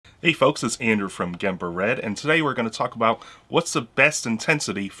Hey folks, it's Andrew from Gemba Red, and today we're going to talk about what's the best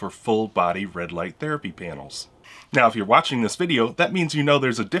intensity for full body red light therapy panels. Now if you're watching this video, that means you know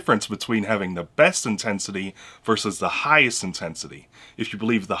there's a difference between having the best intensity versus the highest intensity. If you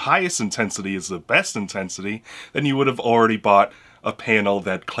believe the highest intensity is the best intensity, then you would have already bought a panel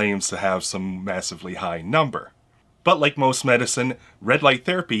that claims to have some massively high number. But like most medicine, red light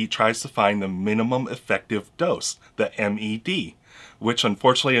therapy tries to find the minimum effective dose, the MED, which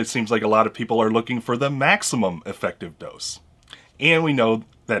unfortunately it seems like a lot of people are looking for the maximum effective dose. And we know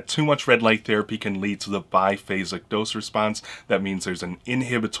that too much red light therapy can lead to the biphasic dose response. That means there's an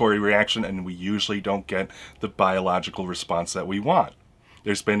inhibitory reaction and we usually don't get the biological response that we want.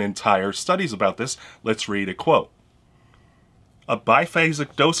 There's been entire studies about this. Let's read a quote. A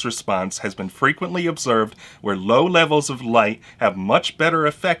biphasic dose response has been frequently observed where low levels of light have much better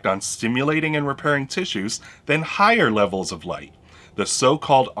effect on stimulating and repairing tissues than higher levels of light. The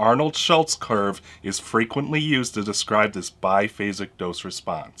so-called Arnold-Schultz curve is frequently used to describe this biphasic dose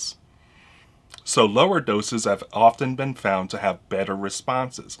response. So lower doses have often been found to have better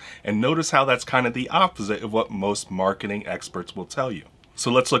responses. And notice how that's kind of the opposite of what most marketing experts will tell you.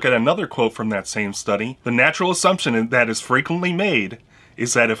 So let's look at another quote from that same study. The natural assumption that is frequently made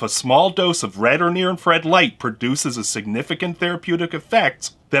is that if a small dose of red or near-infrared light produces a significant therapeutic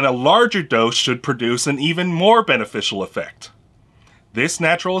effect, then a larger dose should produce an even more beneficial effect. This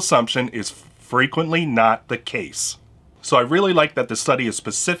natural assumption is frequently not the case. So I really like that the study is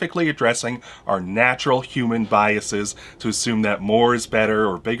specifically addressing our natural human biases to assume that more is better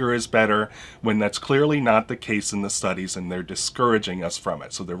or bigger is better, when that's clearly not the case in the studies, and they're discouraging us from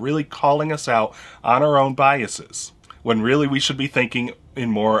it. So they're really calling us out on our own biases, when really we should be thinking in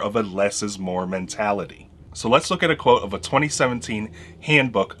more of a less is more mentality. So let's look at a quote of a 2017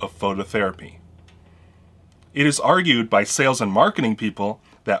 Handbook of Phototherapy. It is argued by sales and marketing people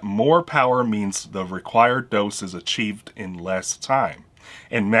that more power means the required dose is achieved in less time.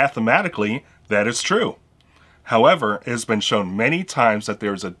 And mathematically, that is true. However, it has been shown many times that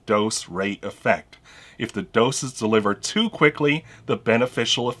there is a dose rate effect. If the dose is delivered too quickly, the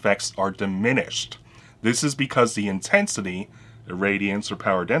beneficial effects are diminished. This is because the intensity, irradiance or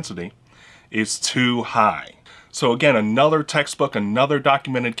power density, is too high. So again, another textbook, another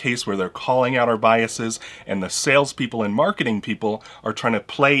documented case where they're calling out our biases, and the salespeople and marketing people are trying to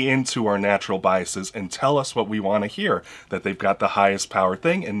play into our natural biases and tell us what we want to hear, that they've got the highest power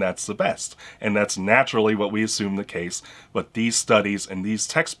thing and that's the best. And that's naturally what we assume the case, but these studies and these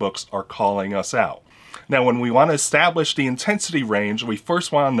textbooks are calling us out. Now, when we want to establish the intensity range, we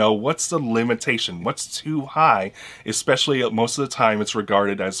first want to know what's the limitation, what's too high, especially most of the time it's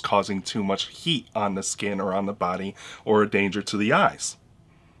regarded as causing too much heat on the skin or on the body or a danger to the eyes.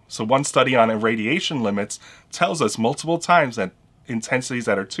 So one study on irradiation limits tells us multiple times that intensities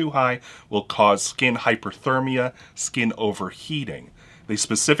that are too high will cause skin hyperthermia, skin overheating. They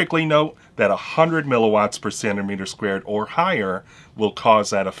specifically note that 100 milliwatts per centimeter squared or higher will cause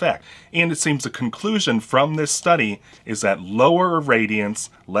that effect. And it seems the conclusion from this study is that lower irradiance,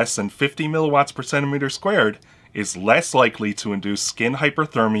 less than 50 milliwatts per centimeter squared, is less likely to induce skin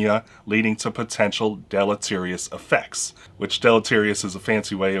hyperthermia, leading to potential deleterious effects, which deleterious is a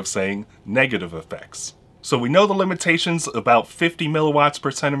fancy way of saying negative effects. So we know the limitations about 50 milliwatts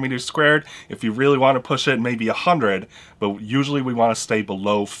per centimeter squared. If you really want to push it, maybe 100, but usually we want to stay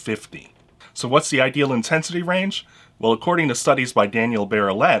below 50. So what's the ideal intensity range? Well, according to studies by Daniel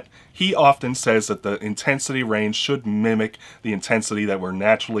Barillette, he often says that the intensity range should mimic the intensity that we're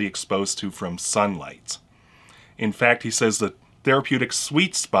naturally exposed to from sunlight. In fact, he says the therapeutic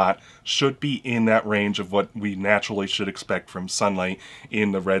sweet spot should be in that range of what we naturally should expect from sunlight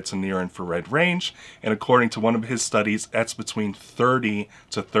in the red to near infrared range. And according to one of his studies, that's between 30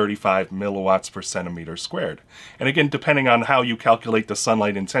 to 35 milliwatts per centimeter squared. And again, depending on how you calculate the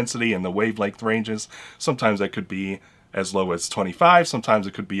sunlight intensity and the wavelength ranges, sometimes that could be as low as 25, sometimes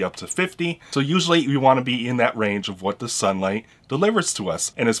it could be up to 50. So usually we want to be in that range of what the sunlight delivers to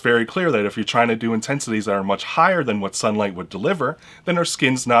us. And it's very clear that if you're trying to do intensities that are much higher than what sunlight would deliver, then our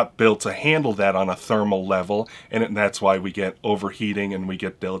skin's not built to handle that on a thermal level, and that's why we get overheating and we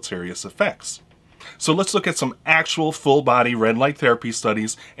get deleterious effects. So let's look at some actual full body red light therapy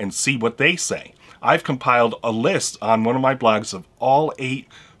studies and see what they say. I've compiled a list on one of my blogs of all 8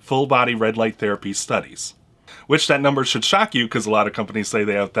 full body red light therapy studies. Which that number should shock you because a lot of companies say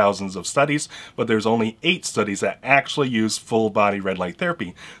they have thousands of studies, but there's only 8 studies that actually use full body red light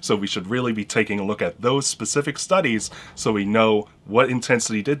therapy. So we should really be taking a look at those specific studies so we know what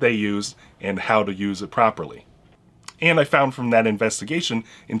intensity did they use and how to use it properly. And I found from that investigation,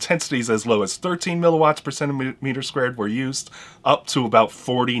 intensities as low as 13 milliwatts per centimeter squared were used, up to about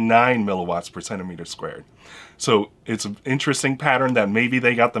 49 milliwatts per centimeter squared. So it's an interesting pattern that maybe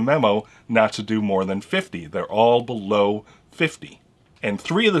they got the memo not to do more than 50. They're all below 50. And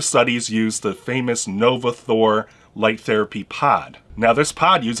 3 of the studies used the famous Nova Thor light therapy pod. Now this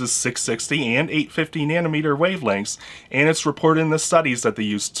pod uses 660 and 850 nanometer wavelengths, and it's reported in the studies that they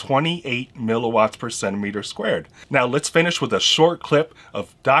use 28 milliwatts per centimeter squared. Now let's finish with a short clip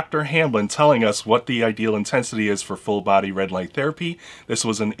of Dr. Hamblin telling us what the ideal intensity is for full body red light therapy. This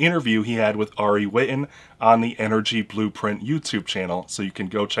was an interview he had with Ari Witten on the Energy Blueprint YouTube channel, so you can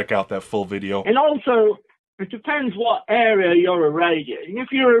go check out that full video. And also, it depends what area you're irradiating. If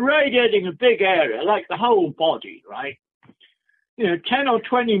you're irradiating a big area, like the whole body, right? 10 or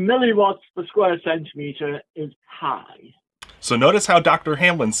 20 milliwatts per square centimeter is high. So notice how Dr.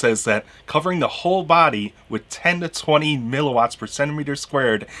 Hamblin says that covering the whole body with 10 to 20 milliwatts per centimeter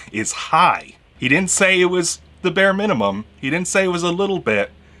squared is high. He didn't say it was the bare minimum. He didn't say it was a little bit.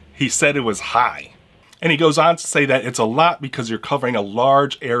 He said it was high. And he goes on to say that it's a lot because you're covering a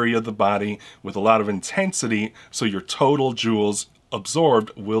large area of the body with a lot of intensity, so your total joules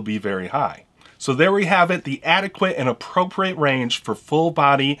absorbed will be very high. So there we have it. The adequate and appropriate range for full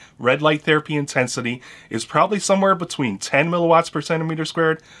body red light therapy intensity is probably somewhere between 10 milliwatts per centimeter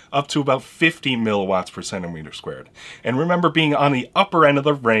squared up to about 50 milliwatts per centimeter squared. And remember, being on the upper end of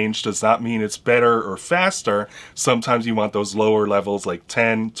the range does not mean it's better or faster. Sometimes you want those lower levels like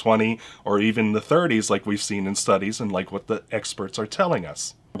 10, 20, or even the 30s like we've seen in studies and like what the experts are telling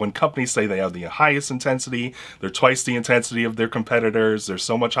us. When companies say they have the highest intensity, they're twice the intensity of their competitors, they're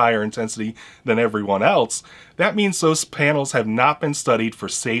so much higher intensity than everyone else, that means those panels have not been studied for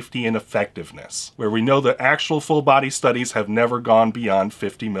safety and effectiveness, where we know the actual full body studies have never gone beyond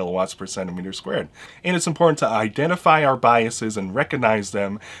 50 milliwatts per centimeter squared. And it's important to identify our biases and recognize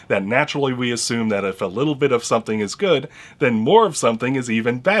them, that naturally we assume that if a little bit of something is good, then more of something is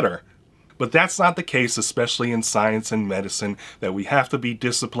even better. But that's not the case, especially in science and medicine, that we have to be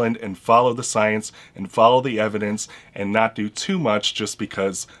disciplined and follow the science and follow the evidence and not do too much just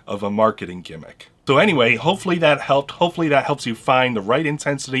because of a marketing gimmick. So anyway, hopefully that helped. Hopefully that helps you find the right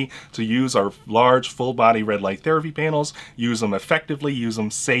intensity to use our large full body red light therapy panels, use them effectively, use them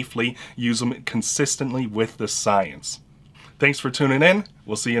safely, use them consistently with the science. Thanks for tuning in.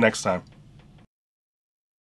 We'll see you next time.